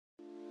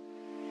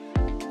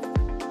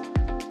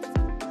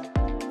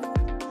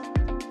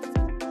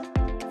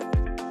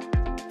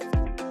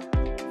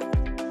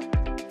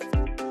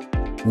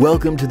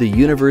Welcome to the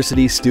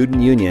University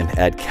Student Union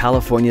at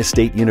California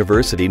State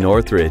University,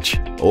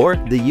 Northridge, or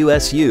the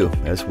USU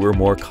as we're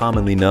more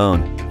commonly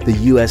known. The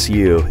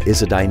USU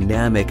is a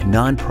dynamic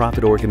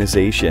nonprofit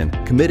organization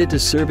committed to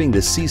serving the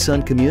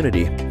CSUN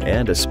community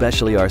and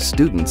especially our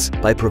students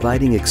by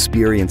providing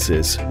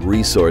experiences,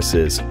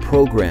 resources,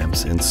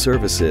 programs, and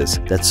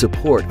services that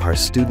support our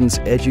students'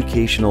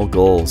 educational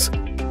goals.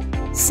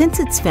 Since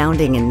its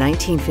founding in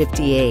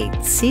 1958,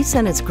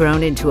 CSUN has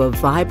grown into a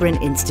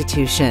vibrant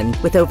institution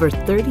with over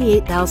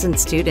 38,000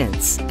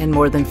 students and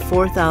more than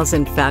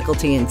 4,000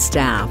 faculty and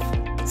staff.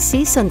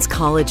 CSUN's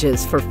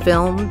colleges for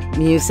film,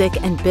 music,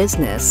 and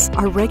business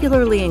are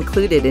regularly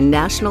included in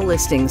national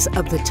listings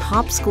of the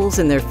top schools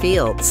in their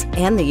fields,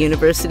 and the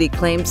university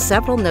claims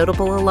several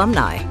notable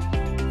alumni.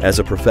 As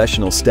a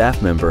professional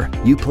staff member,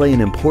 you play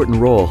an important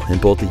role in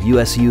both the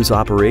USU's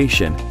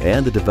operation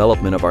and the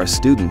development of our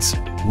students.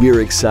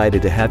 We're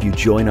excited to have you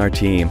join our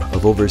team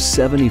of over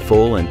 70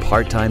 full and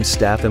part-time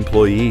staff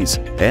employees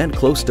and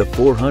close to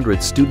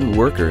 400 student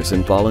workers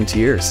and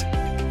volunteers.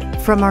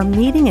 From our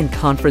meeting and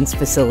conference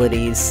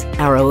facilities,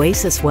 our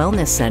Oasis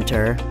Wellness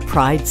Center,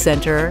 Pride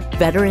Center,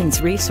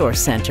 Veterans Resource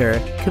Center,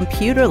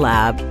 Computer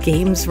Lab,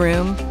 Games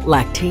Room,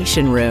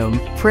 Lactation Room,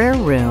 Prayer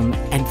Room,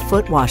 and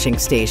Foot Washing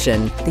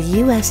Station, the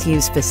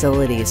USU's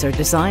facilities are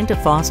designed to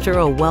foster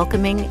a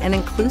welcoming and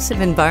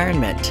inclusive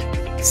environment.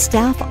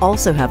 Staff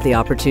also have the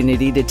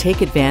opportunity to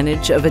take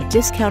advantage of a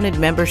discounted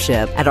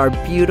membership at our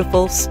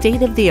beautiful,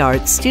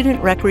 state-of-the-art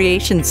Student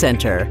Recreation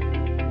Center.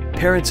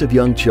 Parents of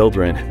young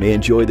children may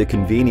enjoy the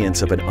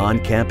convenience of an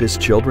on-campus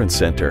children's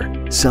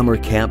center, summer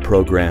camp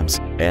programs,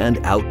 and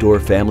outdoor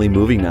family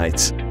movie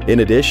nights. In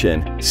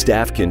addition,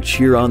 staff can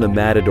cheer on the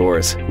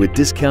Matadors with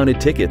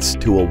discounted tickets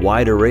to a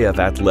wide array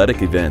of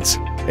athletic events.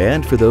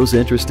 And for those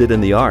interested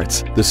in the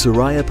arts, the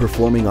Soraya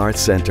Performing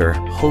Arts Center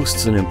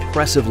hosts an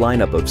impressive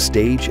lineup of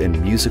stage and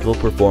musical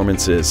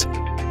performances.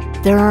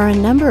 There are a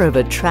number of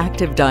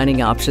attractive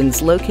dining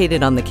options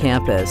located on the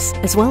campus,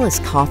 as well as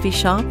coffee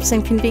shops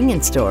and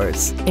convenience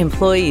stores.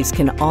 Employees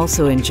can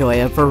also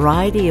enjoy a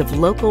variety of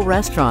local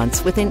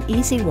restaurants within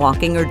easy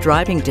walking or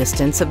driving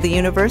distance of the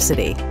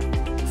university.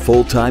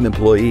 Full-time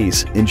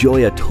employees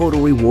enjoy a total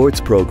rewards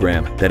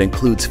program that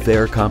includes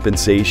fair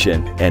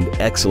compensation and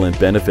excellent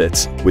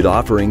benefits, with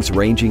offerings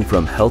ranging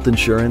from health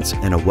insurance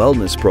and a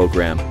wellness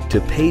program to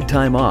paid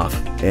time off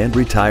and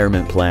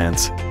retirement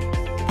plans.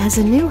 As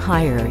a new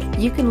hire,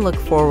 you can look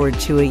forward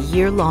to a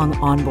year-long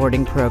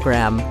onboarding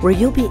program where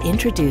you'll be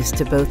introduced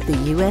to both the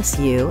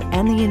USU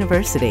and the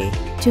university.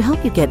 To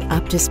help you get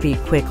up to speed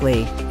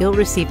quickly, you'll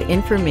receive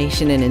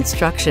information and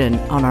instruction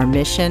on our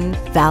mission,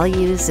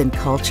 values, and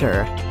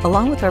culture,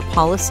 along with our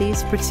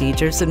policies,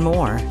 procedures, and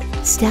more.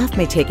 Staff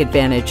may take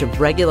advantage of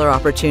regular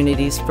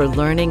opportunities for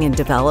learning and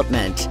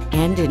development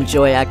and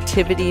enjoy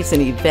activities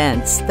and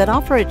events that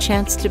offer a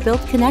chance to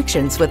build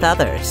connections with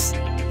others.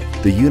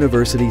 The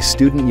University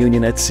Student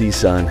Union at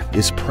CSUN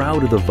is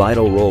proud of the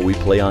vital role we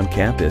play on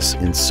campus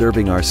in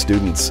serving our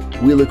students.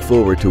 We look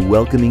forward to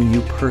welcoming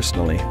you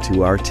personally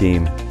to our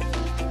team.